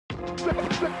Here's your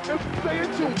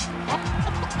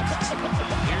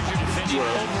defending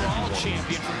overall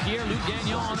champion from Pierre-Luc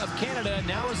Gagnon of Canada,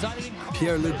 now residing in...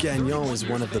 Pierre-Luc Gagnon is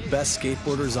one of the best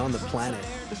skateboarders on the planet.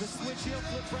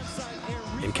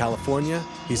 In California,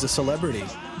 he's a celebrity,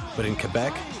 but in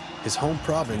Quebec, his home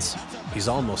province, he's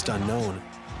almost unknown.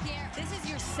 Pierre, this is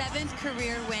your 7th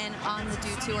career win on the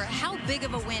Dew Tour. How big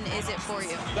of a win is it for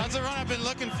you? That's a run I've been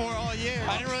looking for all year.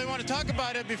 I didn't really want to talk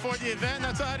about it before the event,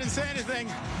 that's why I didn't say anything.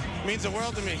 It means the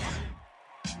world to me.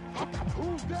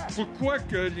 Pourquoi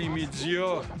que les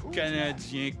médias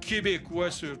canadiens, québécois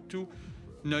surtout,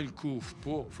 ne le couvrent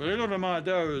pas? Il faudrait leur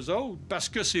demander à eux autres, parce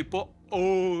que c'est pas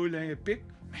olympique.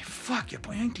 Mais fuck, il n'y a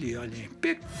pas rien que les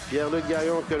olympiques. Pierre-Luc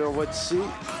Gagnon que l'on voit ici,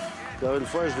 encore une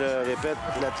fois, je le répète,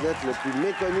 l'athlète le plus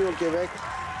méconnu au Québec.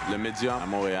 Le média à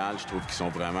Montréal, je trouve qu'ils sont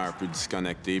vraiment un peu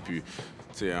disconnectés, puis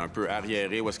un peu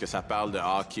arriérés, où est-ce que ça parle de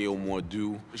hockey au mois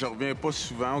d'août. Je reviens pas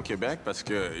souvent au Québec parce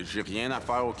que j'ai rien à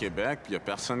faire au Québec, puis il y a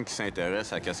personne qui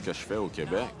s'intéresse à qu'est-ce que je fais au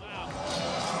Québec.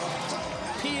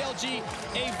 PLG,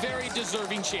 a very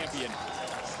deserving champion.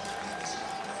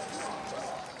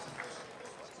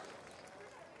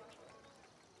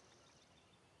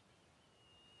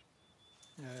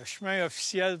 Le chemin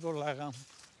officiel pour la rampe.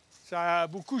 Ça a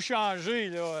beaucoup changé,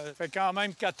 là. Ça fait quand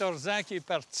même 14 ans qu'il est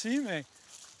parti, mais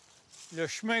le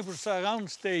chemin pour se rendre,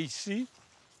 c'était ici.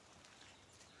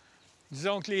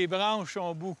 Disons que les branches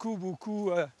ont beaucoup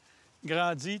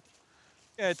grandi.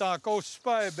 Elle est encore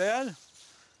super belle.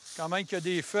 Quand même qu'il y a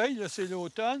des feuilles, là, c'est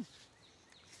l'automne.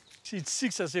 C'est ici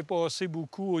que ça s'est passé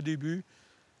beaucoup au début,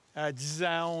 à 10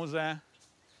 ans, 11 ans.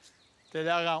 C'était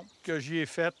la rampe que j'y ai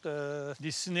faite,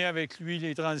 dessiner avec lui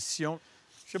les transitions.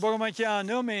 Je sais pas comment il y en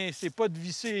a, mais c'est pas de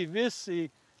visser les vis, c'est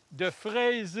de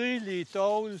fraiser les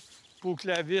tôles pour que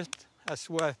la vis elle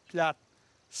soit plate.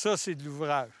 Ça, c'est de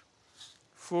l'ouvrage.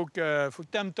 Faut que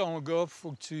tu aimes ton gars,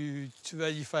 faut que tu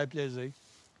veuilles y faire plaisir.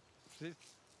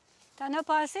 T'en as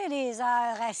passé des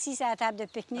heures assis à la table de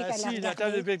pique-nique à la regarder. La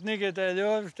table de pique-nique était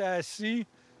là, j'étais assis.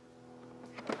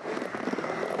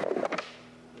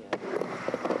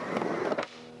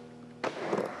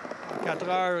 À 4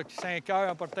 heures, 5 heures,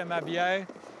 apportait ma bière,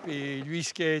 puis lui,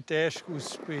 skatait jusqu'au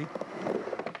souper.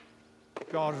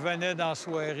 Puis on revenait dans la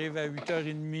soirée vers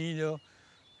 8h30, là,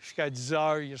 jusqu'à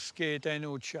 10h, il skatait un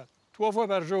autre shot. 3 fois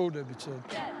par jour, d'habitude.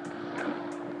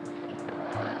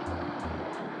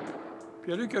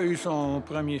 Pierre-Luc a eu son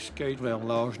premier skate vers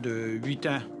l'âge de 8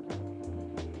 ans.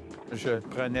 Je le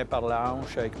prenais par la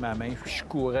hanche avec ma main, puis je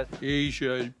courais et je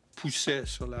le poussais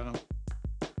sur la rampe.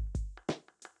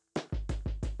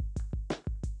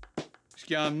 Ce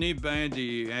qui a amené ben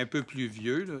des un peu plus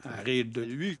vieux là, à rire de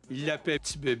lui. Il l'appelait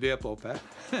petit bébé à papa.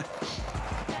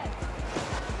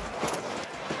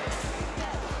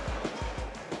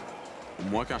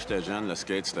 Moi, quand j'étais jeune, le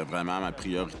skate, c'était vraiment ma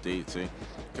priorité, tu sais.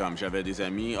 Comme j'avais des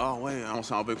amis, « Ah ouais, on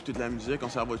s'en va écouter de la musique, on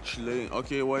s'en va chiller.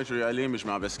 OK, ouais, je vais y aller, mais je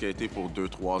m'en vais skater pour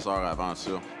 2-3 heures avant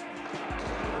ça. »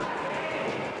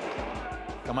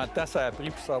 Comment de temps ça a pris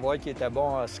pour savoir qu'il était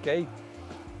bon en skate?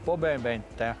 Pas ben de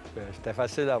temps. C'était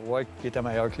facile à voir qu'il était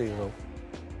meilleur que les autres.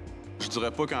 Je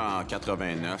dirais pas qu'en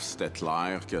 89, c'était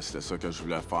clair que c'était ça que je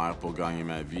voulais faire pour gagner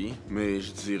ma vie. Mais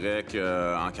je dirais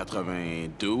qu'en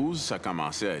 92, ça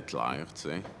commençait à être clair, tu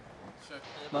sais.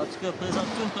 En tout cas,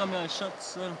 présente-toi une première shot, tout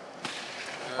ça.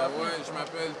 Ouais, je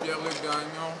m'appelle Pierre-Luc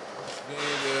Gagnon. Je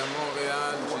viens de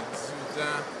Montréal, j'ai 18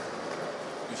 ans.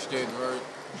 Puis je skateboard.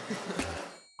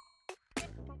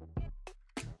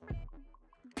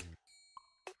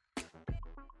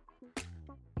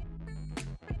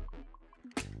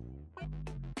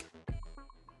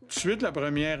 Tout de suite, la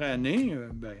première année,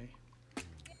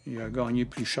 il a gagné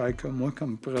plus cher que moi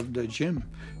comme prof de gym.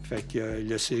 Fait que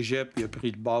le cégep, il a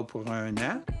pris le bord pour 1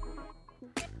 an.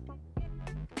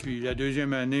 Puis la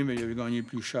deuxième année, il avait gagné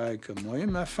plus cher que moi et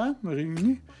ma femme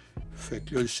réunie. Fait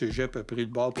que là, le cégep a pris le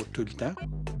bord pour tout le temps.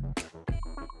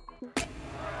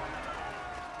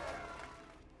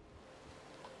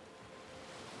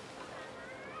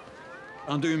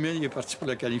 En 2000, il est parti pour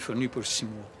la Californie pour 6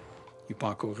 mois. Il n'est pas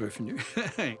encore revenu.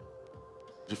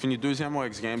 J'ai fini 2e au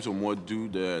X Games au mois d'août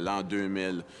de l'an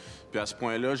 2000. Puis à ce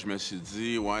point-là, je me suis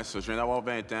dit, ouais, ça, je viens d'avoir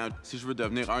 20 ans. Si je veux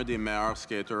devenir un des meilleurs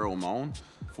skaters au monde,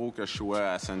 il faut que je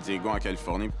sois à San Diego, en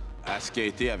Californie, à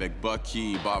skater avec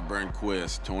Bucky, Bob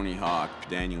Burnquist, Tony Hawk, puis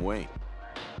Danny Way.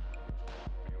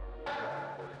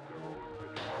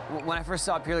 When I first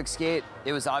saw Pierre-Luc skate,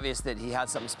 it was obvious that he had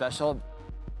something special.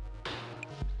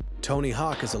 Tony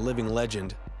Hawk is a living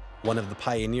legend, one of the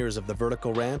pioneers of the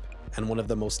vertical ramp and one of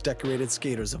the most decorated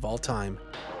skaters of all time.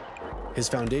 His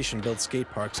foundation built skate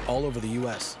parks all over the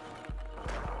U.S.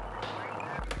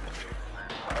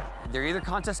 They're either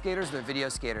contest skaters or they're video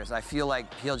skaters. I feel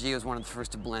like PLG was one of the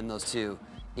first to blend those two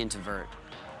into vert,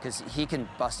 because he can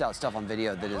bust out stuff on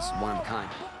video that is one of a kind.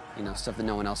 You know, stuff that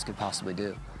no one else could possibly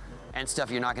do. And stuff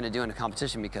you're not going to do in a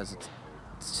competition because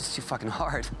it's just too fucking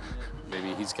hard.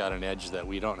 Maybe he's got an edge that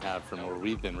we don't have from where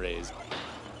we've been raised.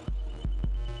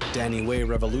 Danny Way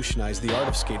revolutionized the art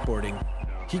of skateboarding.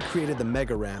 He created the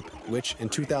mega ramp, which in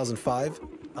 2005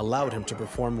 allowed him to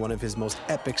perform one of his most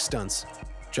epic stunts,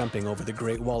 jumping over the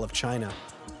Great Wall of China.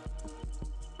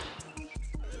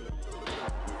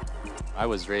 I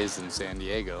was raised in San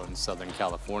Diego in Southern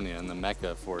California, in the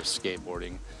mecca for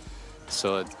skateboarding.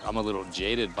 So I'm a little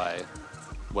jaded by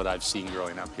what I've seen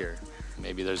growing up here.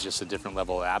 Maybe there's just a different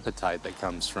level of appetite that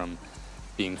comes from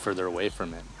being further away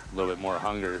from it. A little bit more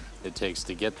hunger it takes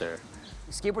to get there.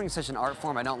 Skateboarding is such an art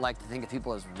form, I don't like to think of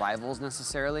people as rivals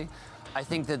necessarily. I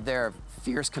think that they're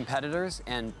fierce competitors,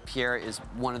 and Pierre is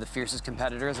one of the fiercest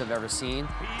competitors I've ever seen.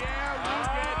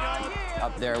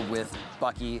 Up there with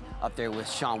Bucky, up there with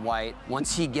Shaun White.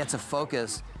 Once he gets a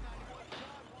focus,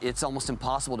 it's almost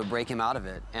impossible to break him out of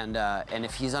it. And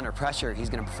if he's under pressure, he's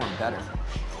gonna perform better.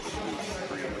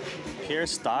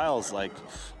 Pierre's style's like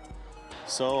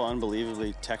so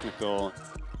unbelievably technical.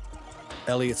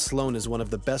 Elliott Sloan is one of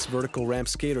the best vertical ramp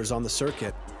skaters on the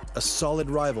circuit, a solid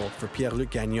rival for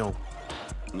Pierre-Luc Gagnon.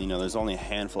 You know, there's only a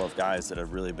handful of guys that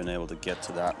have really been able to get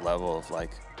to that level of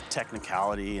like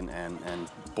technicality and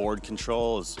board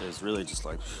control is really just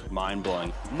like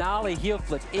mind-blowing. Nollie heel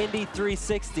flip, Indy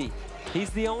 360. He's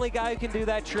the only guy who can do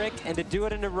that trick, and to do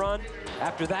it in a run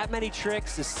after that many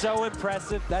tricks is so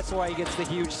impressive. That's why he gets the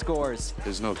huge scores.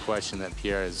 There's no question that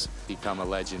Pierre has become a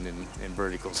legend in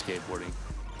vertical skateboarding.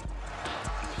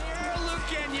 Pierre-Luc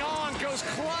Gagnon goes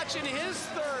clutch in his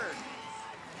third.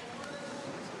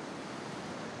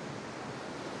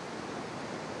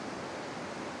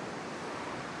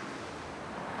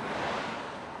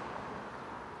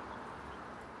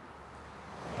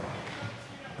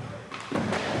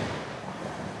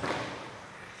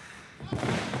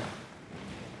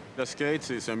 Le skate,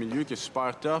 c'est un milieu qui est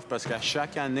super tough parce qu'à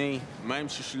chaque année, même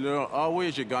si je suis là, ah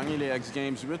oui, j'ai gagné les X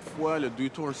Games 8 fois, le 2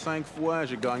 Tours 5 fois,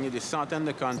 j'ai gagné des centaines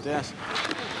de contests.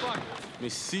 Mais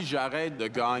si j'arrête de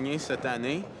gagner cette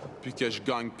année, puis que je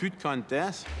gagne plus de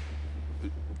contests,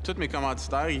 tous mes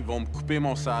commanditaires, ils vont me couper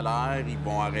mon salaire, ils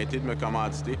vont arrêter de me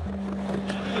commanditer.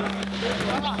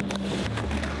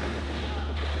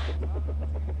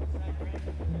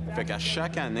 Fait qu'à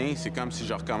chaque année, c'est comme si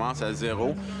je recommence à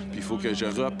zéro, puis il faut que je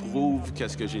reprouve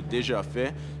qu'est-ce que j'ai déjà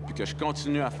fait, puis que je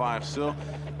continue à faire ça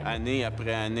année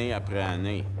après année après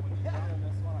année.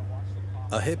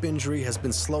 A hip injury has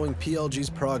been slowing PLG's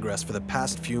progress for the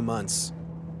past few months.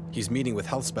 He's meeting with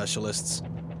health specialists,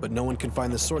 but no one can find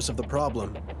the source of the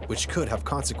problem, which could have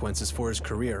consequences for his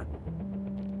career.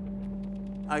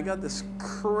 I got this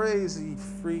crazy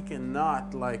freaking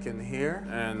knot like in here,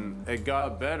 and it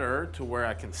got better to where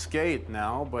I can skate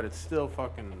now, but it still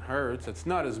fucking hurts. It's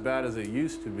not as bad as it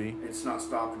used to be. It's not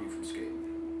stopping you from skating?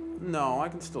 No, I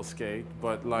can still skate,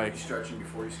 but like... Are you stretching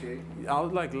before you skate?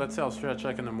 Let's say I'll stretch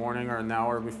like in the morning or an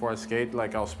hour before I skate,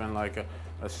 like I'll spend like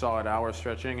a solid hour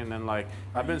stretching, and then like,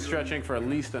 I've been stretching for at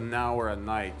least an hour a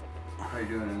night. How you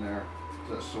doing in there?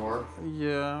 Is that sore?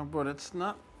 Yeah, but it's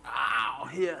not... Ow,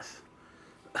 yes.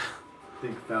 I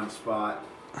think I found a spot.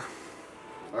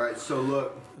 All right, so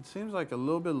look. It seems like a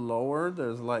little bit lower.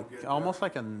 There's like almost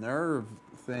like a nerve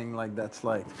thing, like that's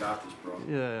like. You got this, bro.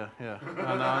 Yeah.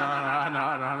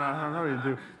 I know you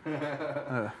do.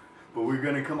 But we're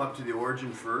gonna come up to the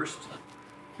origin first,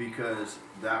 because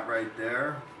that right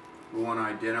there, we want to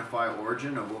identify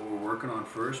origin of what we're working on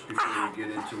first before we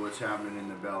get into what's happening in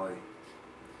the belly.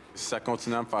 Si ça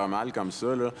continue à me faire mal comme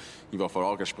ça, là, il va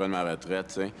falloir que je prenne ma retraite,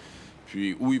 tu sais.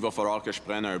 Puis, ou il va falloir que je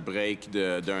prenne un break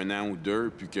d'un an ou deux,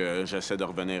 puis que j'essaie de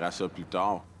revenir à ça plus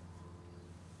tard.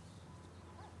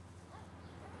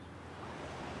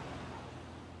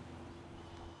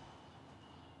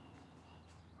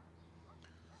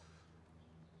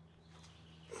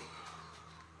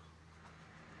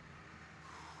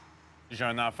 J'ai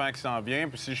un enfant qui s'en vient,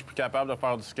 puis si je suis plus capable de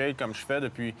faire du skate comme je fais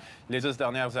depuis les 10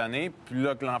 dernières années, puis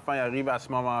là que l'enfant arrive à ce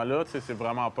moment-là, tu sais, c'est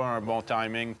vraiment pas un bon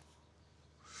timing.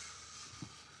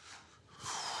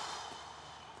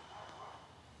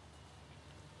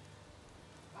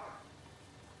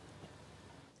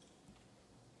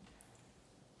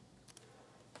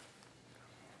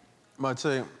 Ben, tu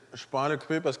sais, je suis pas mal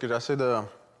occupé parce que j'essaie de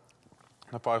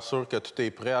faire sûr que tout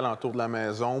est prêt alentour de la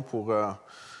maison pour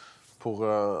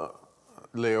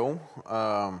Léo.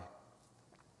 Je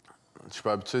suis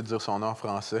pas habitué de dire son nom en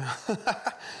français.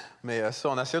 Mais ça,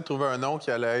 on essayait de trouver un nom qui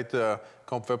allait être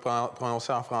qu'on pouvait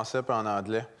prononcer en français puis en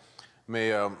anglais.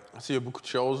 Mais il y a beaucoup de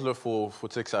choses. Il faut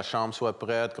que sa chambre soit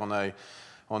prête, on a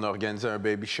organisé un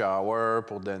baby shower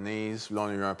pour Denise. Là, on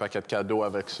a eu un paquet de cadeaux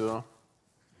avec ça.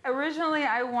 Originally,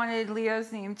 I wanted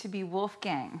Leo's name to be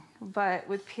Wolfgang, but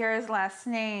with Pierre's last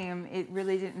name, it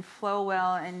really didn't flow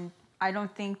well, and I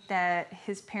don't think that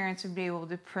his parents would be able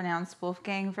to pronounce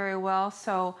Wolfgang very well.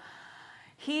 So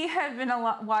he had been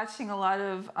watching a lot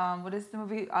of, what is the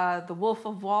movie? The Wolf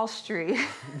of Wall Street.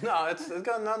 No, it's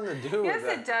got nothing to do with Yes,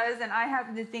 that. it does, and I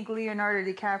happen to think Leonardo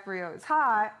DiCaprio is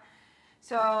hot.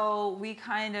 So we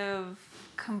kind of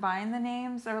combine the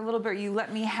names a little bit. You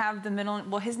let me have the middle.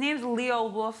 Well, his name's Leo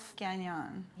Wolf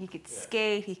Gagnon. He could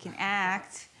skate, he can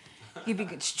act. He'd be a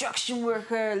construction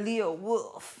worker, Leo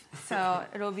Wolf. So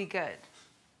it'll be good.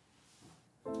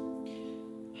 You're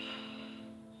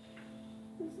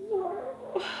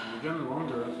getting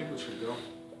longer. I think we should go.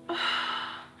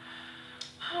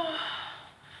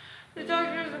 The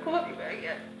doctor hasn't called me back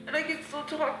yet, and I can still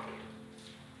talk to you.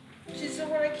 She said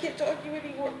when I can't talk to you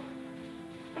anymore.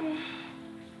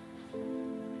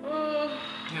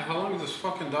 Yeah, how long is this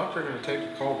fucking doctor gonna take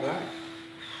to call back?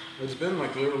 It's been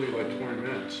like literally like 20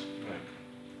 minutes.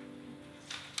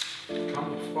 Like,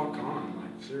 come the fuck on,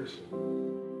 like seriously.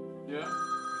 Yeah?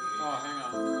 Oh, hang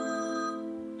on.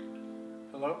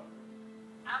 Hello?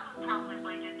 I would probably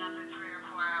wait another 3 or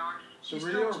 4 hours. She's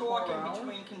still talking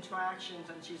between contractions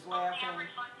and she's laughing. The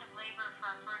average length of labor for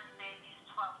a first baby is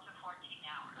 12 to 14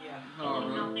 hours. Yeah. I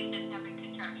don't think that's having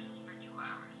contractions for 2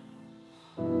 hours.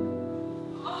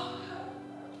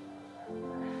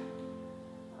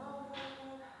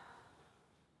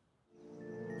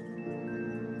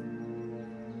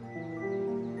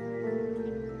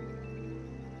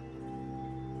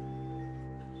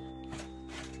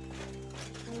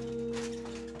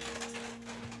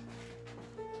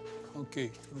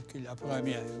 OK, la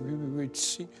première. Oui,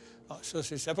 ici. Ah, ça,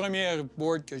 c'est sa première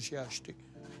board que j'ai achetée.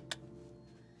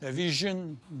 La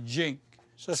Vision Jink.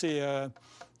 Ça, c'est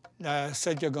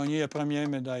celle qui a gagné la première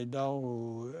médaille d'or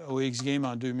au X-Games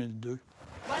en 2002.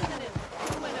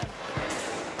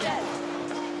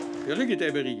 Pierre-Luc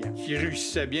était brillant. Il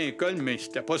réussissait bien à l'école, mais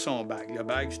c'était pas son bague. Le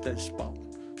bague, c'était le sport.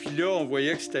 Puis là, on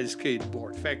voyait que c'était le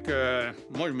skateboard. Fait que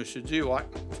moi, je me suis dit, ouais,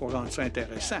 il faut rendre ça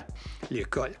intéressant,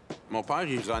 l'école. Mon père,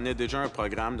 il runnait déjà un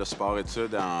programme de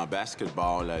sport-études en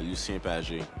basketball à Lucien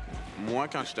Pagé. Moi,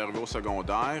 quand j'étais arrivé au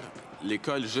secondaire,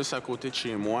 l'école juste à côté de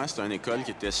chez moi, c'était une école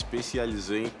qui était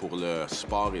spécialisée pour le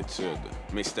sport-études.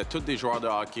 Mais c'était tous des joueurs de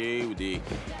hockey ou des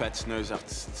patineuses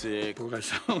artistiques. Pour ça,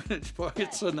 je parlais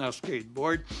de ça dans le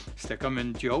skateboard. C'était comme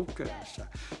une joke.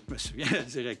 Je me souviens, la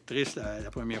directrice,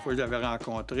 la première fois que je l'avais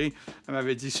rencontrée, elle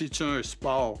m'avait dit « C'est-tu un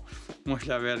sport? » Moi, je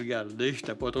l'avais regardé,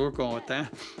 j'étais pas trop content.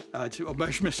 Elle a dit « Oh, ben,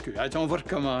 je m'excuse. Elle a dit, on va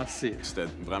recommencer. » C'était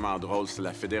vraiment drôle. C'est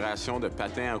la Fédération de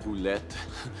patins à roulettes.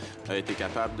 Elle a été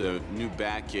capable de nous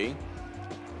backer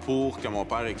pour que mon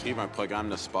père écrive un programme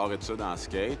de sport-études en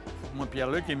skate. Moi,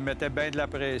 Pierre-Luc, il me mettait bien de la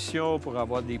pression pour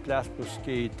avoir des places pour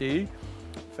skater.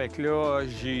 Fait que là,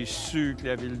 j'ai su que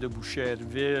la ville de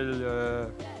Boucherville,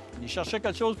 ils cherchaient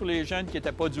quelque chose pour les jeunes qui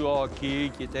n'étaient pas du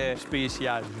hockey, qui était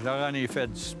spécial. Je leur en ai fait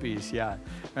du spécial.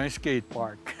 Un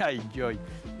skatepark. Aïe, aïe.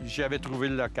 J'avais trouvé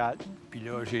le local. Puis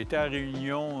là, j'ai été à la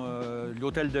réunion de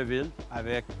l'hôtel de ville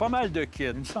avec pas mal de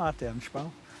kids, une centaine, je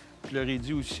pense. Je leur ai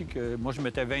dit aussi que moi, je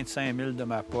mettais 25 000 de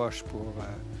ma poche pour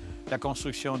la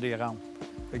construction des rampes.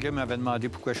 Le gars m'avait demandé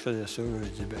pourquoi je faisais ça. J'ai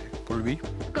dit, bien, pour lui.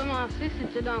 Pour commencer,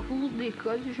 c'était dans le cours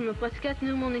d'école. Je me pratiquais à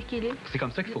tenir mon équilibre. C'est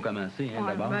comme ça qu'il faut commencer, hein,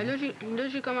 d'abord. Ben là,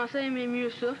 j'ai commencé à aimer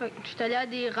mieux ça. Fait que je suis allée à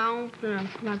des rampes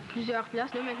dans plusieurs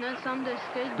places. Là, maintenant, le centre de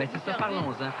skate... Ben c'est ça,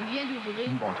 parlons-en. Il vient d'ouvrir.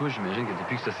 Bon, toi, j'imagine que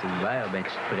depuis que ça s'est ouvert, ben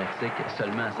tu te pratiques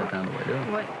seulement à cet endroit-là.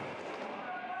 Ouais.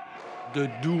 De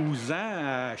 12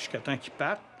 ans jusqu'à temps qu'il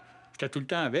parte, j'étais tout le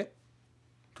temps avec.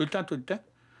 Tout le temps.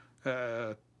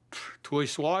 Tous les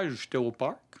soirs, j'étais au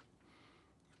parc.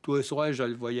 Tous les soirs, je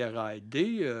le voyais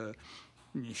rider.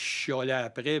 Je chialais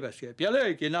après parce que...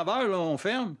 Pierre-Luc, il est 9 h, là, on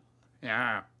ferme.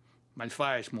 Ah, mal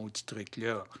faire, ce maudit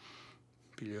truc-là.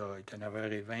 Puis là, il était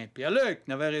 9h20. Pierre-Luc,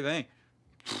 9h20.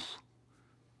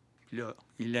 Puis là,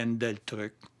 il endait le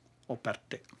truc. On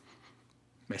partait.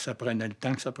 Mais ça prenait le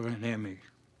temps que ça prenait, mais...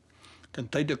 T'as une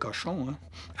tête de cochon, hein?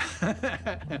 T'as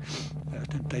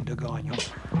une tête de gagnon.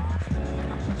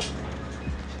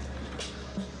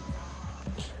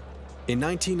 In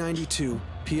 1992,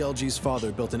 PLG's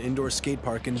father built an indoor skate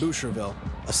park in Boucherville,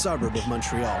 a suburb of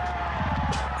Montreal.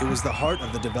 It was the heart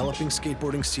of the developing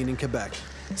skateboarding scene in Quebec.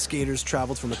 Skaters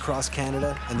traveled from across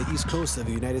Canada and the east coast of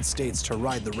the United States to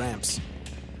ride the ramps.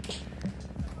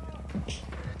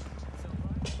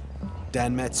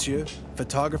 Dan Mathieu,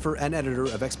 photographer and editor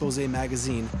of Exposé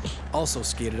magazine, also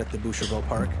skated at the Boucherville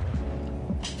Park.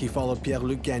 he followed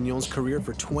Pierre-Luc Gagnon's career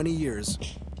for 20 years.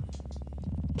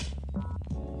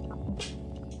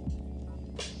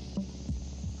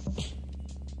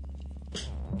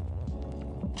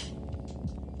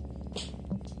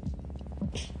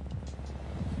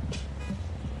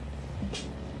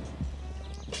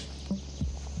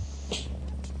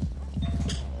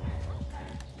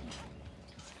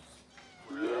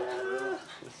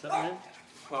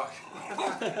 Fuck.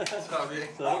 Ça va bien?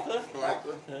 Ça va, toi? Ouais,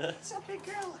 toi? What's up, big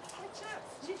girl? What's up?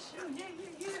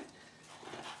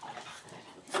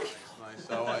 Nice.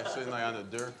 Ah ouais, ça, il y en a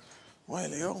deux. Ouais,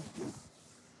 Léo.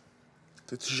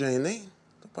 T'es-tu gêné?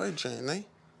 T'as pas à être gêné?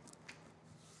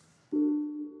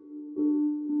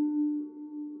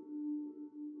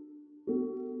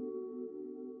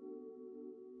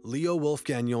 Leo Wolf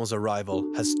Gagnon's arrival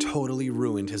has totally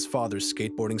ruined his father's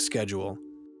skateboarding schedule.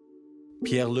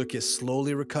 Pierre-Luc is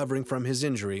slowly recovering from his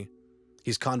injury.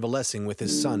 He's convalescing with his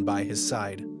son by his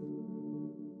side.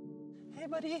 Hey,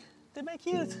 buddy, t'es bien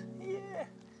cute. Yeah,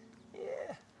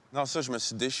 yeah. Non, ça, je me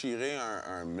suis déchiré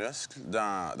un muscle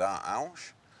dans la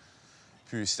hanche.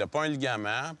 Puis c'était pas un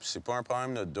ligament, puis c'est pas un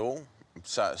problème de dos.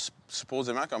 Ça,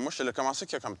 supposément, comme moi, je l'ai commencé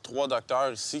qu'il y a comme 3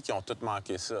 docteurs ici qui ont tous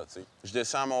manqué ça, tu sais. Je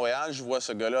descends à Montréal, je vois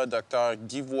ce gars-là, docteur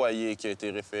Guy Voyer, qui a été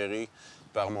référé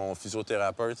par mon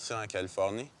physiothérapeute ici en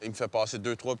Californie. Il me fait passer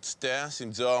 2-3 petits tests. Il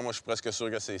me dit « Ah, moi, je suis presque sûr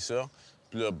que c'est ça. »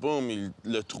 Puis là, boum, il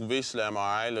l'a trouvé sur la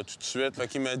MRI, là, tout de suite. Fait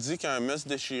qu'il m'a dit qu'un muscle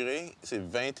déchiré, c'est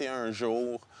 21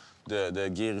 jours de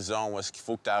guérison, où est-ce qu'il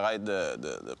faut que tu arrêtes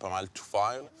de pas mal tout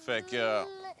faire. Fait que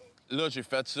là, j'ai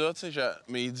fait ça, tu sais,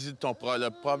 mais il dit le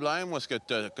problème, où est-ce que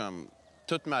tu as comme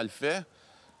tout mal fait,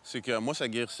 c'est que moi, ça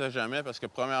guérissait jamais parce que,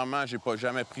 premièrement, j'ai pas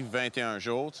jamais pris 21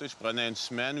 jours, tu sais, je prenais une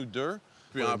semaine ou 2.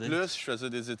 Puis en plus, je faisais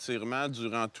des étirements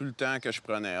durant tout le temps que je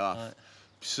prenais off. Ouais.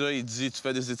 Puis ça, il dit, tu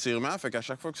fais des étirements, fait qu'à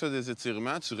chaque fois que tu fais des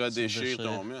étirements, tu redéchires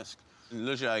ton muscle.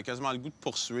 Là, j'avais quasiment le goût de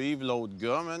poursuivre l'autre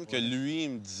gars, man, que lui, il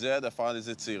me disait de faire des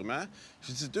étirements.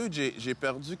 J'ai dit, dude, j'ai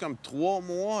perdu comme 3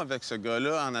 mois avec ce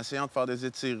gars-là en essayant de faire des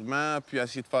étirements, puis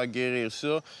essayer de faire guérir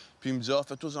ça. Puis il me dit, ah,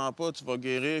 fais-toi-en pas, tu vas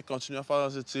guérir, continue à faire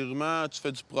des étirements, tu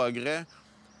fais du progrès.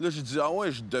 Là, j'ai dit, ah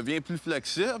ouais, je deviens plus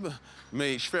flexible,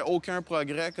 mais je fais aucun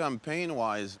progrès comme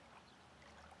pain-wise.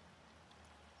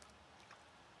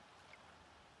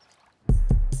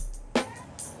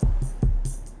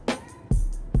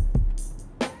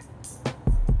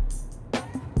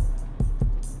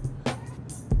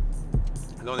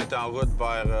 Là, on est en route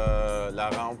vers la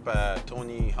rampe à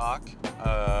Tony Hawk.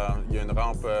 Il y a une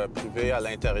rampe privée à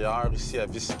l'intérieur, ici à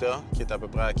Vista, qui est à peu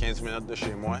près à 15 minutes de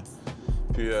chez moi.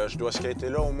 Puis je dois skater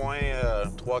là au moins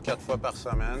 3-4 fois par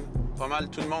semaine. Pas mal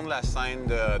tout le monde de la scène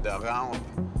de rampe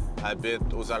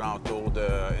habite aux alentours de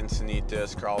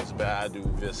Encinitas, Carlsbad ou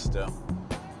Vista.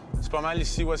 C'est pas mal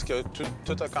ici où est-ce que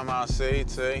tout a commencé,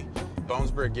 tu sais. Bones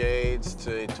Brigades, tu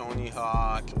sais, Tony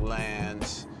Hawk,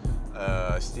 Lance,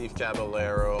 Steve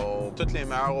Caballero. Tous les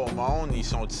meilleurs au monde, ils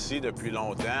sont ici depuis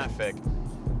longtemps. Fait que, tu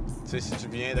sais, si tu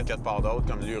viens de quelque part d'autre,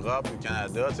 comme l'Europe ou le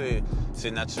Canada,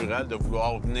 c'est naturel de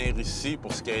vouloir venir ici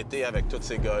pour skater avec tous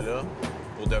ces gars-là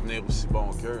pour devenir aussi bon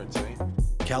qu'eux, tu sais.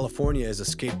 California is a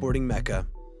skateboarding mecca.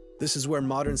 This is where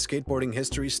modern skateboarding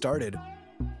history started.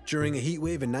 During a heat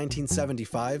wave in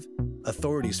 1975,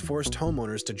 authorities forced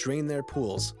homeowners to drain their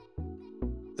pools.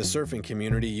 The surfing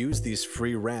community used these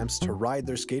free ramps to ride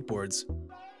their skateboards.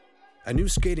 A new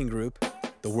skating group,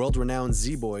 the world-renowned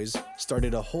Z-Boys,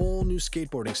 started a whole new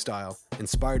skateboarding style,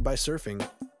 inspired by surfing.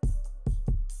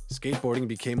 Skateboarding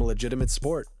became a legitimate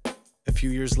sport. A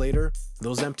few years later,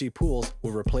 those empty pools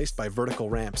were replaced by vertical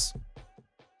ramps.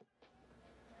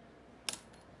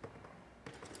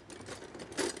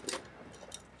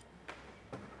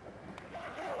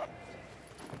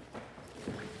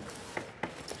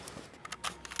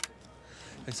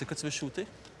 C'est quoi tu veux shooter?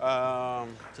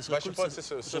 Je sais pas,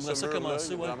 j'aimerais ça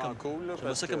commencer, ouais, cool,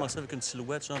 j'aimerais ça commencer avec une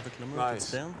silhouette, genre avec le mur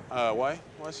nice. que tu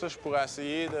ouais, ça, je pourrais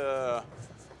essayer de...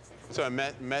 Tu sais, un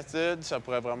method, ça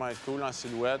pourrait vraiment être cool en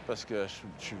silhouette parce que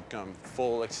je suis comme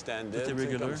full extended,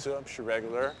 comme ça, puis je suis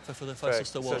regular. Il faudrait faire sur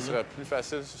ce wall-là. Ça serait plus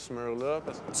facile sur ce mur-là.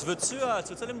 Parce que... Tu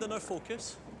veux-tu aller me donner un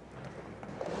focus?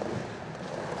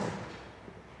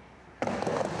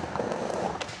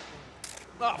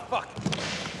 Oh, fuck!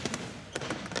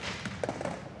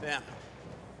 Damn.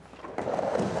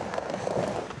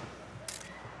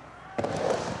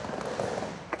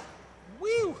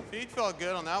 Woo! Feet felt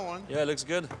good on that one. Yeah, it looks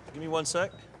good. Give me 1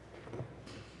 sec.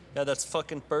 Yeah, that's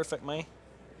fucking perfect, man.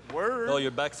 Word. Oh, your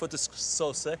back foot is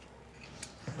so sick.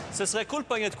 Ce serait cool de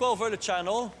pogner de quoi over le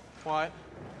channel. Ouais.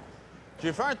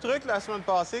 J'ai fait un truc la semaine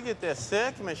passée qui était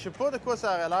sec, mais je sais pas de quoi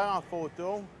ça aurait l'air en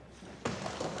photo.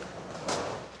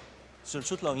 Sur le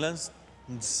shoot long lens,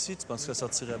 D'ici, tu penses que ça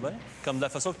sortirait bien? Comme de la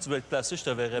façon que tu veux être placé, je te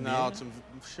verrais bien. Non, je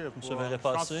sais pas. Je te verrais Je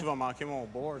pense passer. que tu vas manquer mon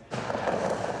board.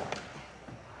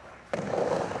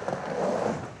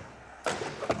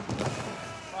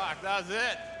 Fuck, that's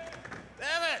it.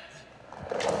 Damn it!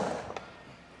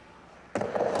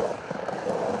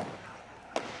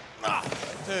 Ah,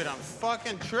 dude, I'm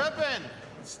fucking tripping.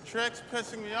 This trick's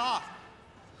pissing me off.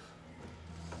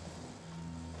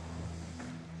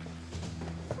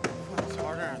 It's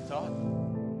harder than I thought.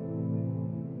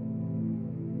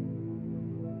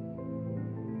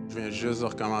 Je viens juste de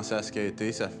recommencer à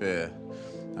skater, ça fait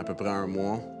à peu près un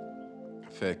mois.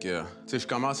 Fait que, tu sais, je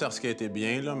commence à skater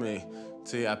bien, là, mais,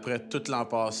 tu sais, après tout l'an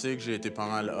passé que j'ai été pas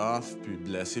mal off, puis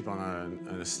blessé pendant un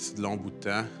long bout de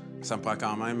temps, ça me prend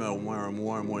quand même au moins un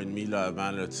mois et demi, là,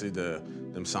 avant, là, tu sais, de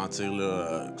me sentir,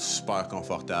 là, super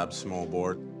confortable sur mon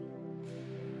board.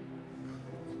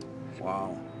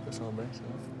 Wow. Ça sent bien, ça.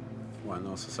 Ouais,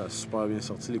 non, ça a super bien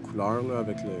sorti, les couleurs, là,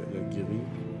 avec le gris.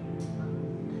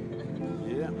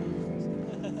 Yeah.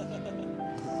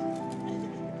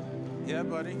 Yeah,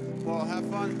 buddy. Well, have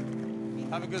fun.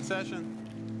 Have a good session.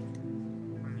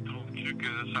 Trouves-tu que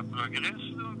ça progresse,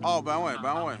 là? Oh, ben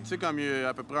ouais. Tu sais, comme il y a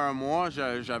à peu près un mois,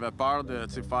 j'avais peur de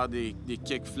faire des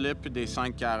kickflips puis des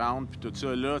 540 puis tout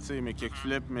ça. Là, tu sais, mes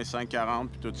kickflips, mes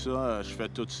 540 puis tout ça, je fais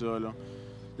tout ça, là.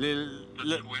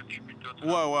 Switch puis tout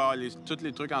ça? Ouais, tous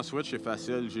les trucs en switch, c'est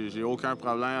facile. J'ai aucun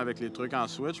problème avec les trucs en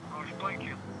switch. Oh, je suis pas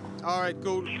inquiet. All right,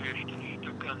 cool. Je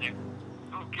te connais.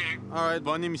 OK. All right,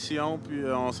 bonne émission, puis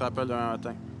on se rappelle demain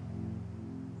matin.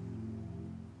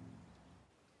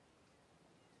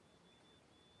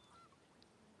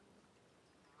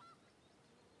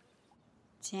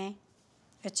 Tiens,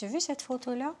 as-tu vu cette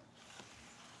photo-là?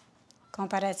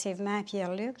 Comparativement à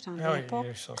Pierre-Luc, j'en ai pas.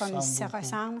 Comme il se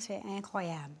ressemble, c'est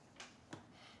incroyable.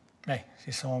 Bien,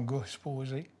 c'est son gars,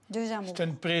 supposé. Deux amours. C'est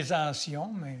une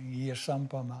présentation, mais il ressemble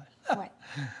pas mal. Oui.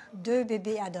 Deux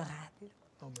bébés adorables.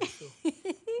 Bon, ben ça.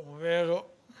 On verra.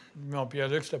 Non,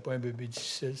 Pierre-Luc, c'était pas un bébé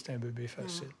difficile, c'était un bébé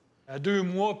facile. À 2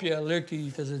 mois, Pierre-Luc,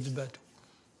 il faisait du bateau.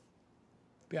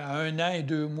 Puis à 1 an et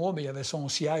 2 mois, bien, il avait son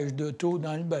siège d'auto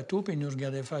dans le bateau, puis il nous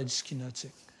regardait faire du ski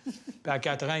nautique. Puis à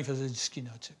 4 ans, il faisait du ski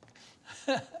nautique.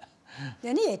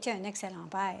 Denis a été un excellent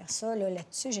père. Ça,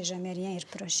 là-dessus, j'ai jamais rien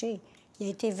reproché. Il a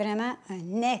été vraiment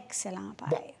un excellent père.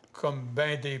 Bon, comme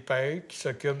bien des pères qui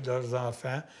s'occupent de leurs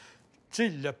enfants. Tu sais,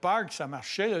 le parc, ça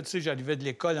marchait. Là, tu sais, j'arrivais de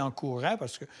l'école en courant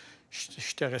parce que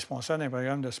j'étais responsable d'un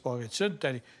programme de sport-études.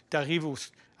 Tu arrives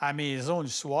à la maison le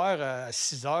soir à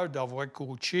 6 heures d'avoir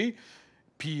coaché.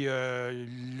 Puis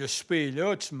le souper est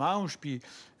là, tu manges, puis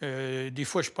des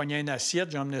fois, je pognais une assiette,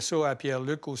 j'emmenais ça à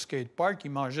Pierre-Luc au skatepark, il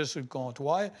mangeait sur le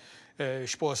comptoir.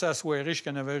 Je passais la soirée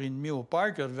jusqu'à 9h30 au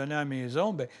parc, je revenais à la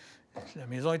maison, bien, la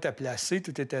maison était placée,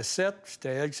 tout était set, c'était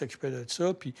elle qui s'occupait de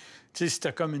ça, puis, tu sais,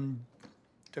 c'était comme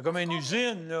une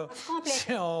usine, là.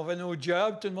 On venait au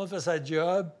job, tout le monde fait sa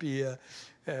job, puis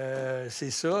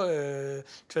c'est ça,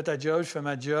 tu fais ta job, je fais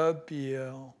ma job, puis...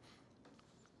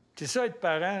 C'est ça, être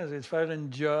parent, c'est de faire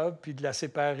une job, puis de la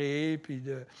séparer, puis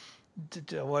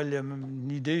d'avoir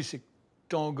l'idée, c'est que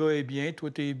ton gars est bien,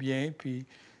 toi, t'es bien, puis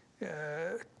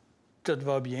tout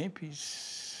va bien, puis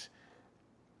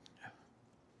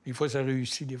des fois, ça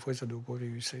réussit, des fois, ça doit pas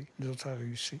réussir. Nous autres, ça a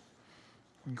réussi.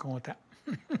 On est contents.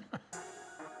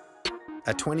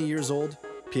 At 20 years old,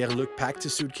 Pierre-Luc packed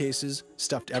his suitcases,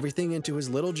 stuffed everything into his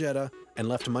little Jetta, and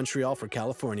left Montreal for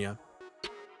California.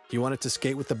 He wanted to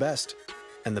skate with the best.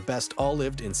 And the best all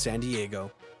lived in San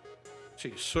Diego.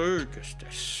 C'est sûr que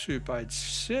c'était super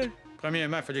difficile.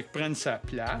 Premièrement, il fallait qu'il prenne sa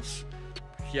place.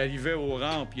 Puis il arrivait aux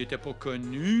rampes, il n'était pas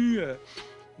connu.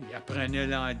 Il apprenait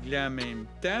l'anglais en même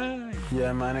temps.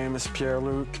 Yeah, my name is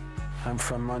Pierre-Luc. I'm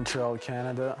from Montreal,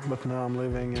 Canada, but now I'm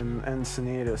living in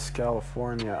Encinitas,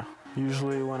 California.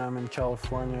 Usually when I'm in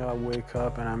California, I wake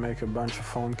up and I make a bunch of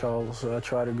phone calls. I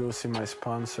try to go see my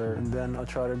sponsor, and then I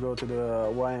try to go to the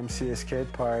YMCA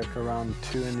skate park around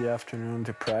 2 in the afternoon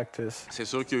to practice. C'est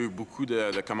sûr qu'il y a eu beaucoup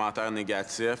de commentaires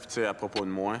négatifs, tu sais, à propos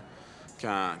de moi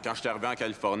quand je suis arrivé en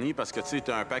Californie, parce que tu sais,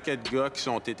 t'as un paquet de gars qui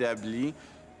sont établis.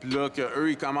 Puis là,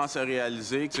 qu'eux, ils commencent à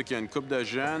réaliser qu'il y a une couple de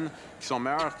jeunes qui sont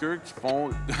meilleurs qu'eux, qui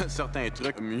font certains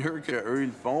trucs mieux qu'eux, ils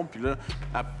le font. Puis là,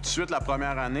 tout de suite, la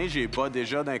première année, j'ai pas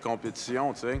déjà dans les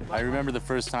compétitions, tu sais. I remember the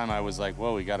first time I was like,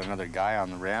 whoa, we got another guy on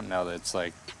the ramp now that's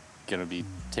like gonna be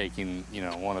taking, you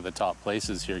know, one of the top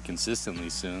places here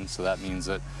consistently soon. So that means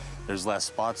that there's less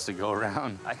spots to go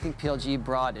around. I think PLG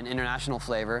brought an international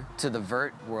flavor to the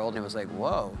vert world, and it was like,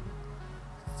 whoa.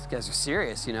 These guys are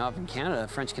serious, you know, up in Canada,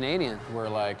 French-Canadian. We're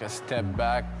like a step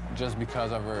back just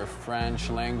because of our French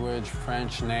language,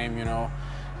 French name, you know.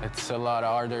 It's a lot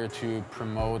harder to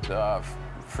promote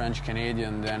French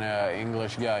Canadian than an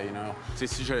English guy, you know.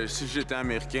 Si j'étais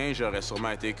américain, j'aurais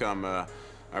sûrement été comme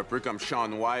un peu comme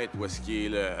Shaun White, où est-ce qu'il est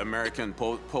le American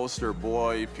Poster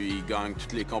Boy, puis il gagne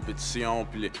toutes les compétitions,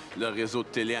 puis le réseau de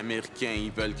télé américain,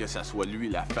 ils veulent que ça soit lui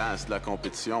la face de la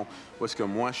compétition. Où est-ce que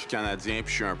moi, je suis Canadien,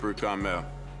 puis je suis un peu comme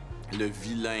le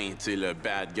vilain, tu sais, le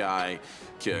bad guy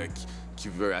qui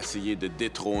veut essayer de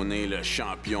détrôner le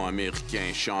champion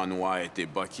américain Shaun White et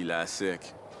Bucky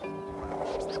Lasek.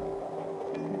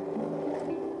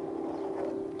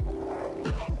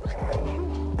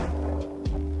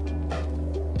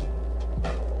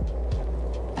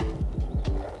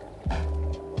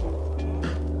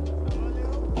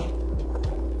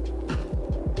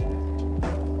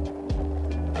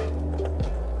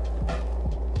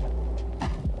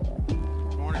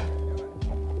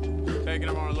 Taking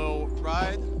him on a little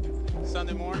ride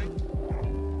Sunday morning.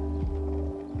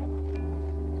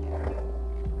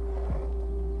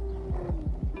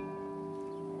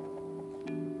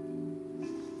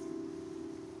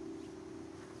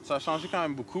 Ça a changé quand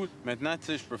même beaucoup. Maintenant, tu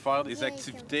sais, je peux faire des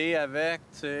activités avec,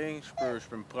 tu sais, je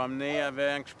peux me promener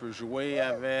avec, je peux jouer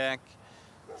avec,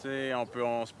 tu sais,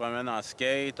 on se promène en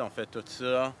skate, on fait tout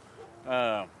ça.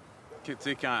 Tu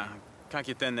sais, quand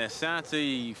ils étaient naissants, tu sais,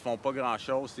 ils font pas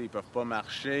grand-chose, ils peuvent pas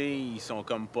marcher, ils sont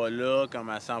comme pas là, comme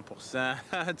à 100 tu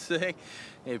sais.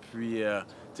 Et puis, tu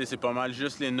sais, c'est pas mal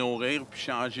juste les nourrir puis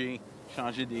changer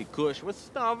des couches. Où est-ce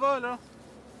que tu t'en vas, là?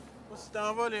 Où est-ce que tu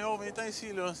t'en vas, Léo? Viens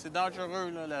ici, là. C'est dangereux,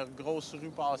 là, la grosse rue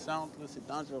passante, là, c'est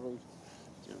dangereux.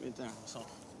 Tiens, viens,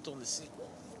 on retourne ici.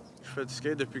 Je fais du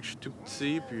skate depuis que je suis tout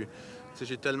petit, puis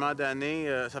j'ai tellement d'années,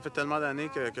 ça fait tellement d'années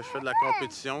que je fais de la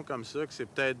compétition comme ça, que c'est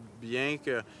peut-être bien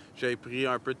que j'ai pris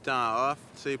un peu de temps off,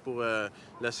 tu sais, pour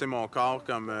laisser mon corps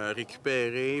comme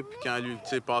récupérer, puis quand lui, tu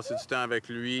sais, passer du temps avec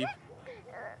lui.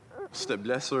 Cette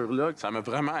blessure-là, ça m'a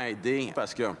vraiment aidé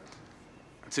parce que, tu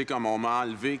sais, comme on m'a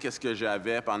enlevé qu'est-ce que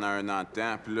j'avais pendant un an de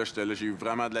temps, puis là, j'ai eu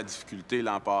vraiment de la difficulté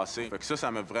l'an passé. Fait que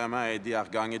ça m'a vraiment aidé à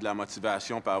regagner de la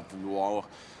motivation par vouloir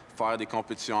faire des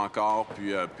compétitions encore,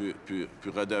 puis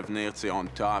redevenir, tu sais, on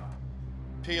top.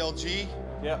 PLG?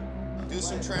 Yep. Do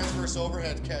some transverse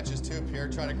overhead catches too, Pierre.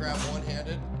 Try to grab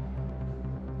one-handed.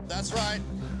 That's right.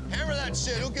 Hammer that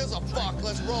shit. Who gives a fuck?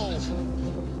 Let's roll.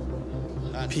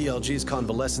 PLG's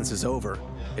convalescence is over.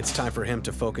 It's time for him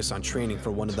to focus on training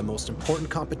for one of the most important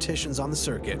competitions on the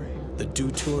circuit, the DO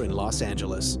Tour in Los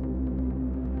Angeles.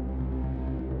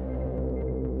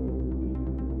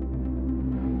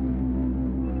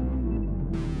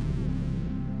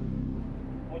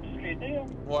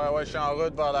 Ouais, je suis en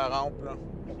route vers la rampe, là.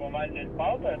 T'as pas mal de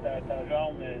part, ta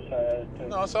jambe, mais ça...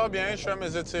 Non, ça va bien, je fais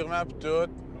mes étirements pis tout.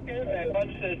 OK,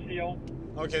 bonne session.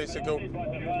 OK, c'est cool. Des bonnes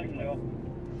runs, là.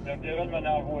 Le petit run m'en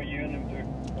a envoyé une ou deux.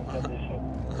 Pour regarder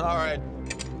ça. All right.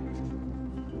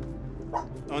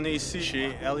 On est ici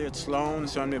chez Elliott Sloan,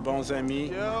 c'est un de mes bons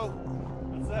amis. Yo!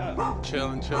 What's up?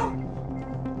 Chillin'.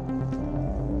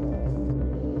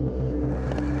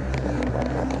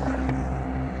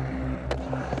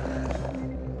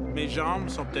 Mes jambes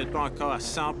sont peut-être pas encore à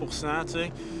 100 tu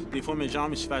sais. Des fois, mes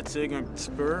jambes, ils se fatiguent un petit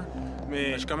peu.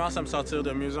 Mais je commence à me sentir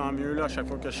de mieux en mieux là, à chaque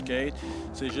fois que je skate.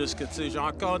 C'est juste que, tu sais, j'ai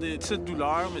encore des petites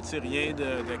douleurs, mais tu sais, rien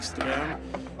d'extrême.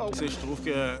 Tu sais, je trouve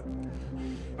que,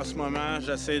 en ce moment,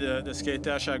 j'essaie de skater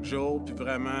à chaque jour, puis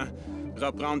vraiment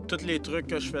reprendre tous les trucs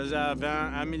que je faisais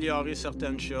avant, améliorer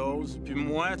certaines choses. Puis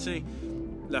moi, tu sais,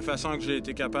 la façon que j'ai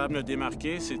été capable de me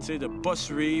démarquer, c'est, tu sais, de pas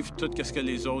suivre tout ce que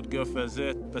les autres gars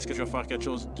faisaient, parce que je vais faire quelque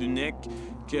chose d'unique,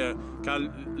 que quand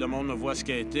le monde me voit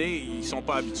skater, ils sont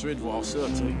pas habitués de voir ça,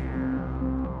 tu sais.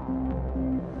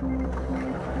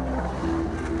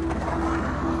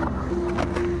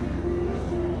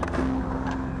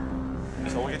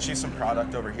 So we'll get you some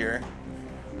product over here.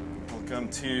 Welcome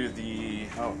to the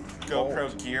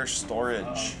GoPro gear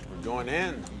storage. We're going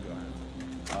in.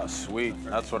 Oh, sweet.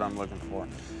 That's what I'm looking for.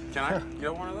 Can I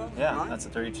get one of those? Yeah, Mine? that's a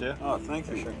 32. Oh, thank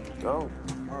you. Sure. Go.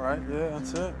 All right, yeah,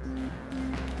 that's it.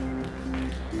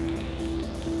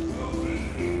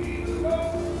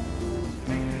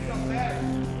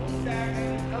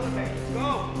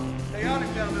 Go! Stay on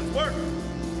it, gentlemen. Work!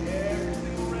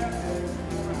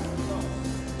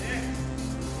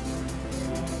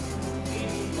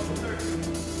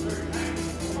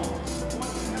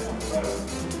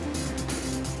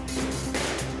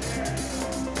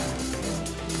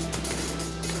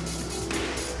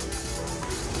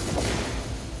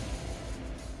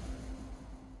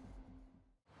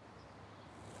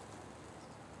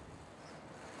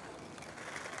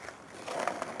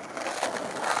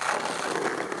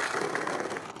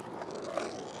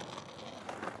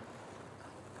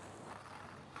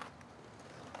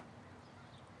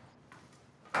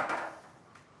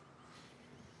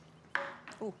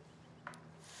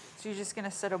 So you're just going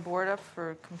to set a board up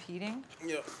for competing?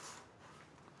 Yep.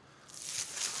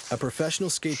 A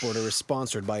professional skateboarder is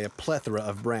sponsored by a plethora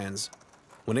of brands.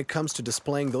 When it comes to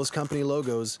displaying those company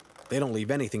logos, they don't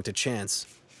leave anything to chance.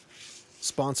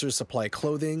 Sponsors supply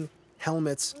clothing,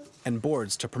 helmets, and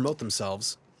boards to promote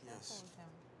themselves. Yes.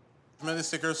 Je mets des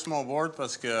stickers sur mon board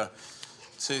parce que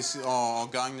on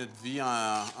gagne notre vie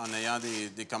en ayant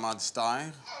des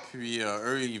commanditaires. Puis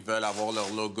eux, ils veulent avoir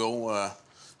leur logo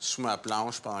sous ma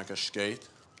planche pendant que je skate.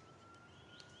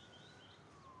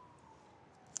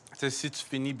 Si tu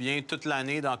finis bien toute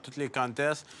l'année dans tous les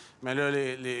contests, mais là,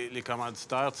 les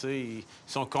commanditaires, ils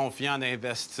sont confiants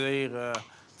d'investir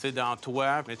dans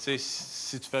toi. Mais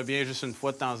si tu fais bien juste une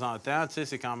fois de temps en temps,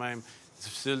 c'est quand même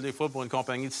difficile des fois pour une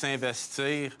compagnie de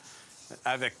s'investir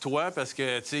avec toi parce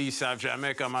que ils savent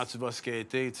jamais comment tu vas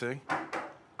skater. OK,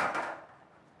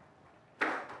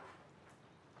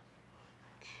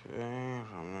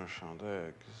 j'emmène un chandail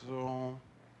avec Zone.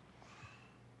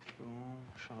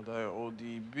 Chandail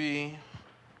ODB.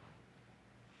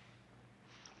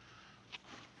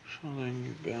 Chandail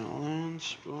New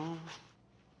Balance. Bon.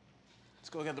 Let's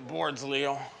go get the boards,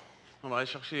 Leo. On va aller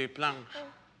chercher les planches.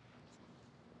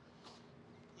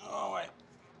 Oh, ouais.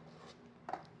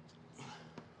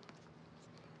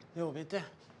 Léo, viens-t'en.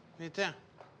 Viens-t'en.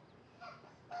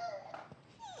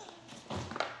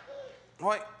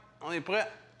 Ouais, on est prêt.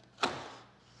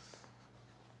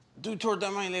 2 tours de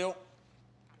main, Léo.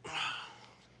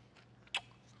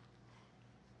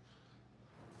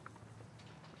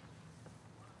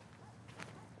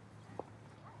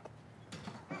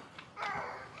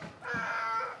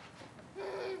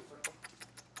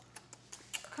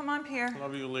 Come on, Pierre.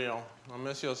 Love you, Leo. I'll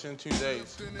miss you. I'll see you in 2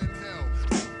 days.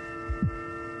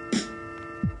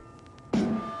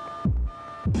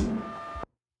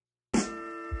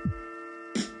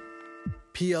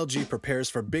 PLG prepares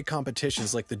for big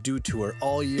competitions like the Dew Tour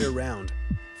all year round.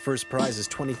 First prize is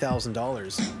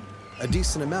 $20,000. A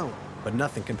decent amount, but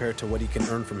nothing compared to what he can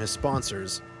earn from his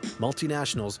sponsors,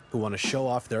 multinationals who want to show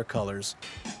off their colors.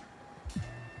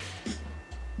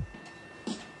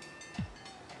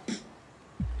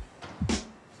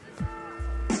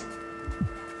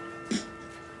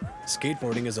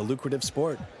 Skateboarding is a lucrative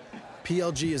sport.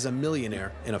 PLG is a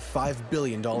millionaire in a $5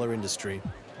 billion industry.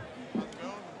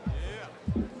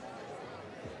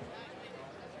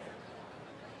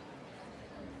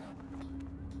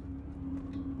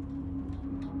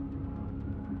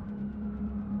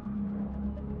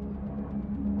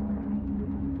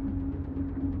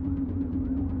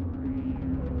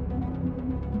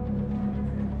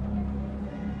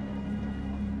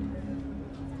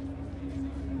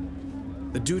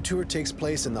 The Dew Tour takes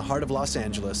place in the heart of Los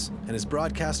Angeles and is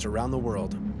broadcast around the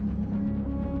world.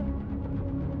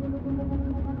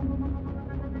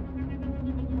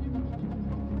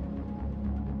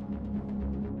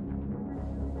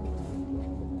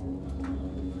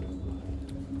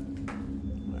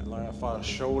 Il a l'air à faire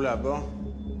chaud là-bas.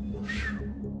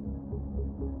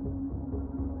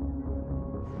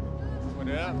 What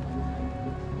up?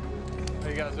 How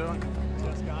you guys doing?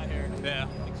 Just got here. Yeah.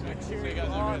 See you guys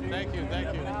are good. Thank you,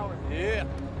 thank you. Yeah.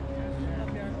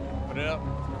 What up?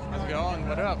 How's it going?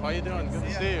 What up? How you doing? Good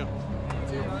to see you.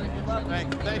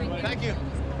 Thank you.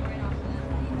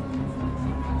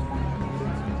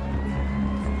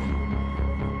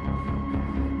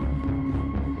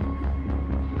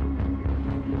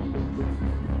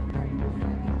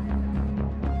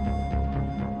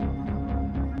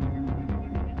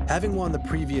 Having won the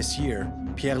previous year,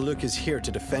 Pierre-Luc is here to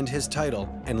defend his title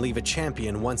and leave a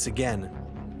champion once again.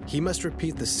 He must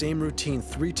repeat the same routine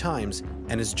 3 times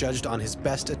and is judged on his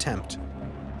best attempt.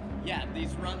 Yeah,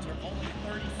 these runs are only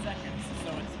 30 seconds, so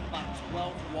it's about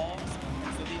 12 walls.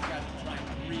 So these guys are trying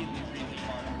really, really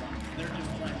hard runs. They're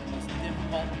just trying the most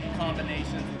difficult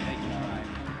combinations that they can try.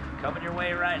 Coming your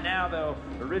way right now, though,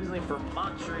 originally from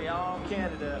Montreal,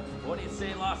 Canada. What do you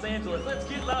say, Los Angeles? Let's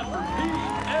get loud for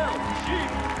PLG!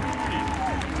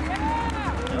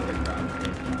 Look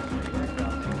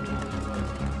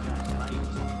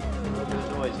at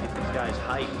the noise, get these guys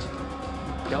hyped.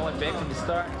 Going big from the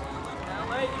start.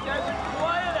 LA, you guys are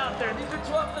quiet out there. These are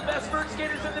 12 of the best vert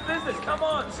skaters in the business. Come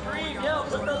on, scream, yell,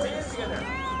 put those hands together.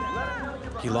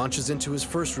 He launches into his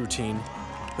first routine,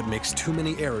 but makes too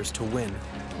many errors to win.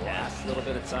 Yes, a little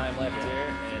bit of time left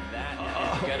here, and that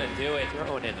is gonna do it.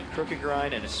 Throwing in a crooked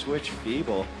grind and a switch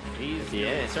feeble. He's the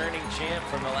returning champ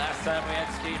from the last time we had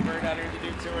skateboard out here to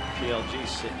do tour. PLG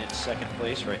sitting in 2nd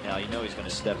place right now. You know he's going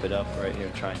to step it up right here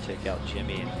and try and take out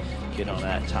Jimmy and get on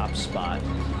that top spot.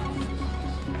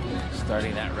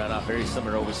 Starting that run off very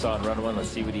similar to what we saw in run 1. Let's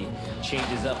see what he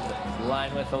changes up the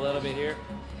line with a little bit here.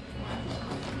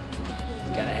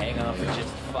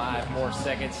 5 more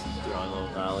seconds. Throwing a little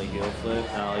nollie heel flip,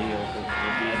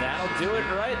 and that'll do it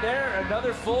right there.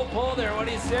 Another full pull there. What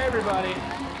do you say, everybody?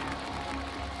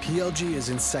 PLG is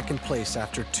in second place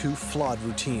after 2 flawed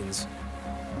routines.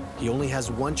 He only has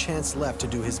 1 chance left to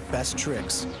do his best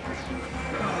tricks.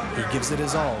 He gives it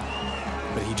his all,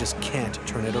 but he just can't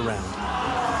turn it around.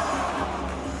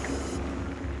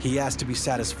 He has to be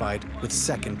satisfied with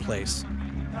second place.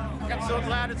 I'm so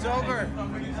glad it's over.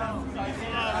 I'm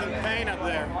in pain up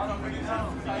there.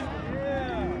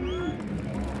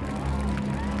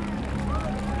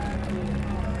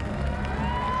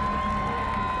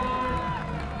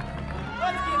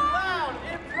 Let's get loud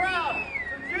and proud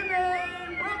for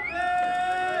Jimmy Brooklyn!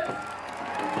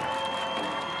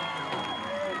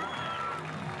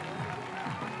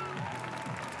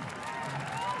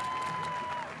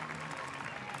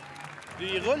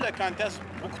 Il roule le contest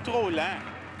beaucoup trop lent.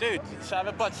 Dude, ça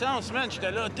avait pas de sens, man. J'étais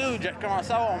là, dude, j'ai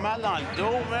commencé à avoir mal dans le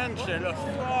dos, man. J'étais là,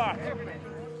 fuck!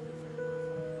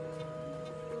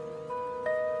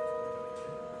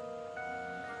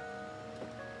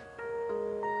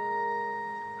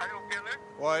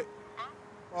 Ouais.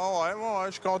 Oh, ouais,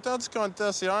 je suis content du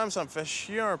contest hier, mais ça me fait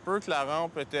chier un peu que la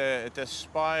rampe était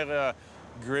super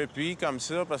grippy comme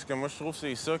ça, parce que moi, je trouve que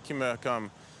c'est ça qui m'a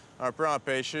comme un peu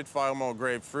empêché de faire mon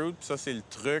grapefruit. Puis ça, c'est le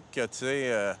truc que, tu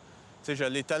sais, je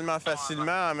l'ai tellement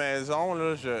facilement à la maison,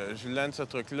 là, je l'aime ce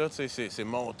truc-là, tu sais, c'est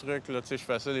mon truc, là, tu sais, je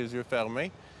fais ça les yeux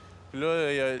fermés. Puis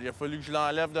là, il a fallu que je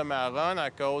l'enlève de ma run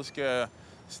à cause que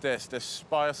c'était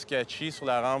super sketchy sur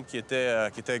la rampe qui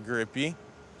était grippy.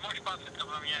 Moi, je pense que c'est la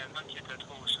première run qui était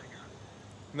trop sec.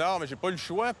 Non, mais j'ai pas eu le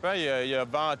choix, puis il a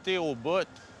venté au bout.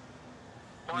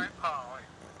 Ouais, ah ouais.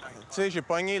 Tu sais, j'ai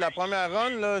pogné la première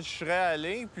run, là, je serais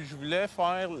allé, puis je voulais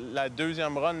faire la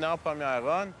deuxième run dans la première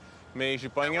run, mais j'ai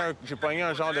pogné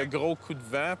un genre de gros coup de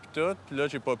vent, puis tout, puis là,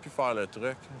 j'ai pas pu faire le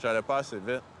truc. J'allais pas assez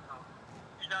vite.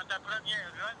 Puis dans ta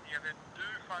première run, il y avait 2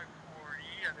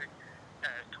 540 avec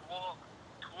 3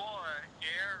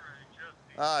 air.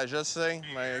 Ah, je sais,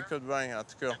 mais écoute bien, en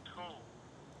tout cas.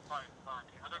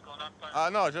 Ah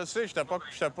non, je sais, j'étais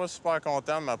pas super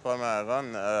content de ma première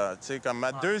run. Tu sais, comme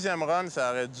ma deuxième run,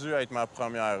 ça aurait dû être ma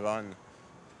première run.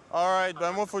 All right,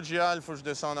 ben moi, faut que j'y aille, faut que je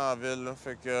descende en ville, là,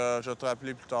 fait que je vais te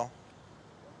rappeler plus tard.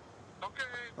 OK.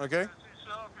 OK? C'est ça,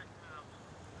 fait que,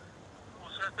 on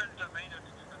se rappelle demain, de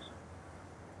toute façon.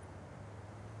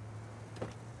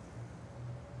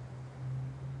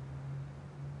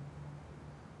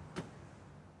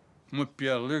 Moi,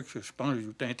 Pierre-Luc, je pense que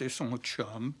j'ai teinté son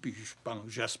chum, puis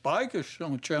j'espère que je suis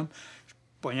son chum. Je suis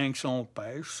pas rien que son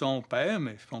père. Je suis son père,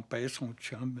 mais son père, son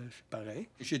chum, c'est pareil.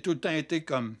 J'ai tout le temps été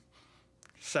comme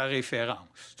sa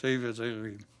référence. Tu sais, je veux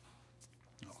dire,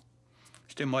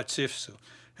 c'est émotif, ça.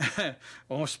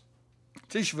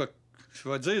 Tu sais, je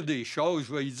vais dire des choses,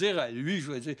 je vais lui dire à lui, je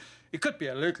vais dire, écoute,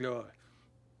 Pierre-Luc, là,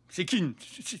 c'est qui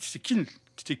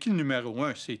le numéro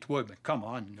 1? C'est toi. Ben, come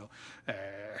on, là.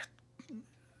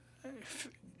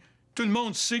 Tout le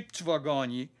monde sait que tu vas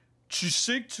gagner. Tu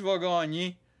sais que tu vas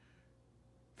gagner.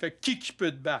 Fait que qui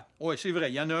peut te battre? Oui, c'est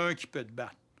vrai, il y en a un qui peut te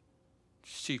battre.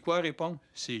 C'est quoi répondre?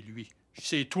 C'est lui.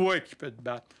 C'est toi qui peux te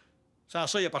battre. Sans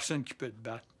ça, il n'y a personne qui peut te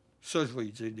battre. Ça, je vais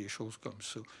lui dire des choses comme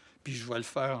ça. Puis je vais le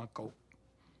faire encore.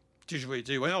 Tu sais, je vais lui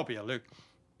dire, voyons, Pierre-Luc,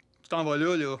 tu t'en vas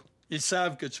là, là. Ils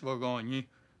savent que tu vas gagner.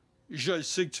 Je le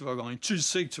sais que tu vas gagner. Tu le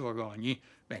sais que tu vas gagner.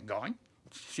 Ben gagne.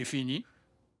 C'est fini.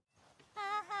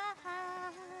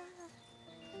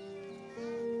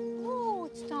 Oh,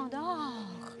 tu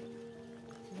t'endors.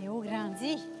 Léo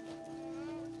grandit.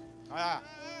 Ah!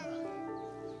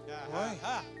 Ouais.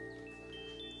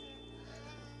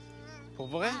 Pour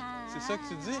vrai? C'est ça que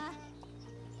tu dis?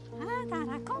 Ah, t'en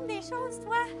racontes des choses,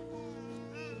 toi?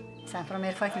 C'est la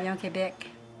première fois qu'il vient au Québec.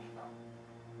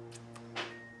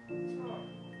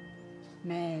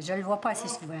 Mais je le vois pas assez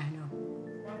souvent, là.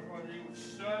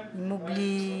 Il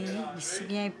m'oublie, il se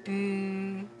souvient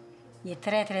plus. Il est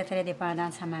très, très, très dépendant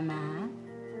de sa maman.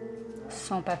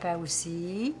 Son papa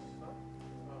aussi.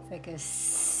 Fait que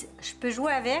je peux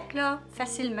jouer avec, là,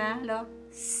 facilement, là,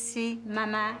 si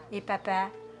maman et papa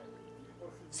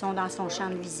sont dans son champ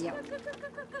de vision.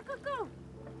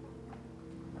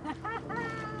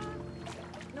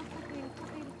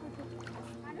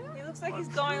 He looks like he's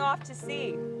going off to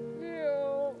sea.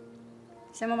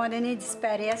 Si à un moment donné, ils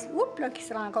disparaissent, oups, là, qu'ils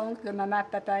se rendent compte que maman et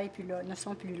papa ne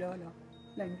sont plus là,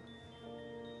 là.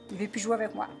 Il ne veut plus jouer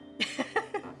avec moi.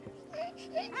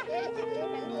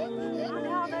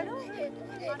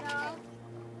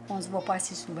 On se voit pas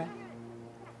assez souvent.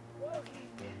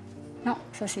 Non,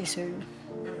 ça c'est sûr.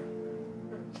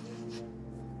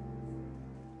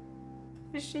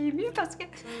 Je suis émue parce que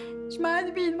je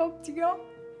m'ennuie de mon petit gars.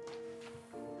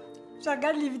 Je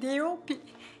regarde les vidéos, puis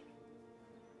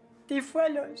des fois,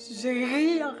 là, je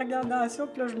ris en regardant ça,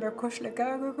 puis là, je me couche le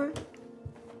cœur heureux.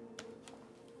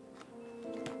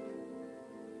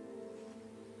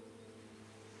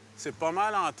 C'est pas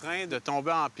mal en train de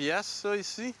tomber en pièces, ça,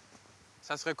 ici.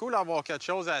 Ça serait cool d'avoir quelque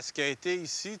chose à skater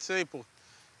ici, tu sais, pour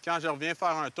quand je reviens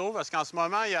faire un tour, parce qu'en ce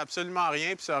moment, il n'y a absolument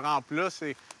rien, puis ce rampe-là,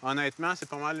 honnêtement, c'est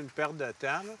pas mal une perte de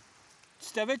temps, là.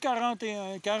 Si tu avais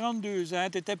 41, 42 ans,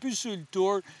 tu n'étais plus sur le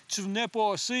tour, tu venais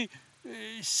passer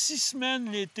 6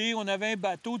 semaines l'été, on avait un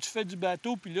bateau, tu fais du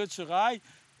bateau, puis là, tu railles,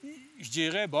 je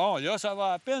dirais, bon, là, ça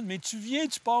va à peine, mais tu viens,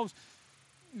 tu passes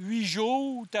 8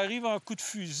 jours, tu arrives en coup de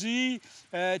fusil,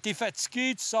 tu es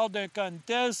fatigué, tu sors d'un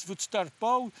contest, il faut que tu te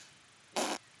reposes.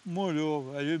 Moi,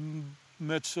 là, aller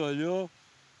mettre ça là,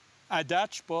 à date,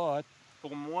 je suis pas hot.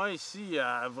 Pour moi, ici,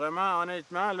 vraiment,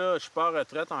 honnêtement, là, je suis pas en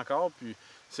retraite encore, puis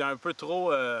c'est un peu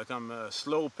trop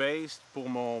slow-paced pour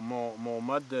mon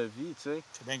mode de vie, tu sais.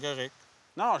 C'est bien correct.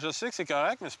 Non, je sais que c'est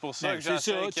correct, mais c'est pour ça que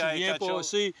j'essaie qu'il y ait tu viens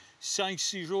passer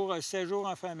 5-6 jours, 7 jours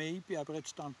en famille, puis après,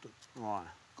 tu tentes tout. Ouais.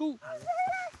 Cool.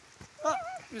 Ah,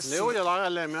 Léo, il a l'air à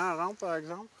l'aimer en rampe, par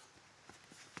exemple.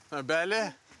 Un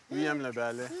balai. Lui, il aime le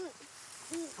balai.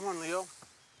 Come on, Léo.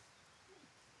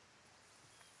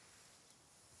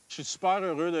 Je suis super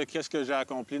heureux de ce que j'ai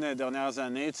accompli dans les dernières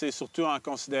années, surtout en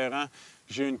considérant que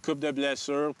j'ai eu une couple de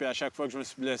blessures, puis à chaque fois que je me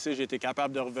suis blessé, j'ai été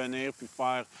capable de revenir puis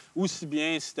faire aussi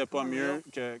bien, si c'était pas mieux,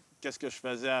 que qu'est-ce que je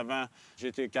faisais avant. J'ai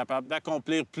été capable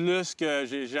d'accomplir plus que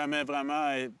j'ai jamais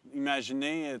vraiment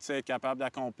imaginé être capable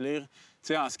d'accomplir.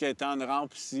 En skatant une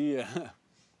rampe ici.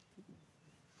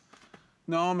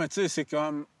 Non, mais tu sais, c'est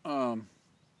comme...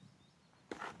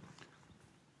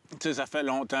 Tu sais, ça fait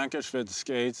longtemps que je fais du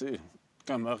skate, t'sais.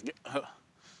 Comme...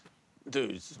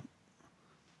 Deux...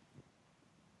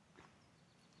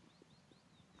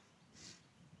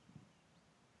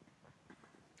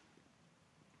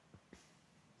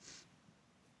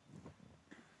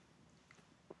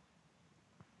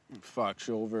 Fuck, je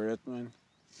suis over it, man.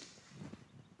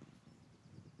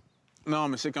 Non,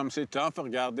 mais c'est comme c'est tough à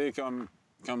regarder comme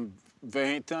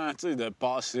 20 ans, tu sais, de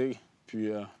passé,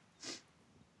 puis...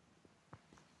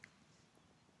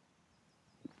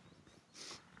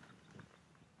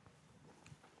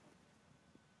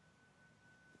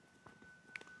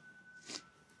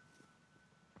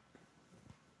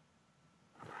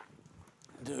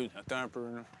 Dude, attends un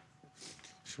peu, là.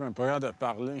 Je suis même pas capable de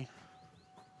parler.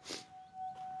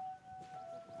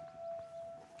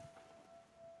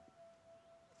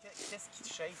 Qu'est-ce qui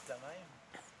te shape de même?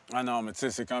 Ah non, mais tu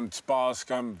sais, c'est comme tu passes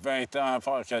comme 20 ans à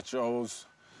faire quelque chose.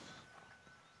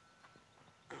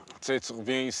 Tu sais, tu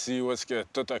reviens ici où est-ce que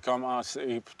tout a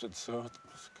commencé, puis tout ça.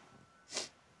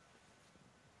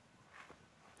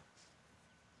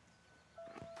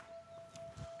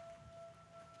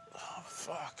 Oh,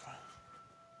 fuck, man.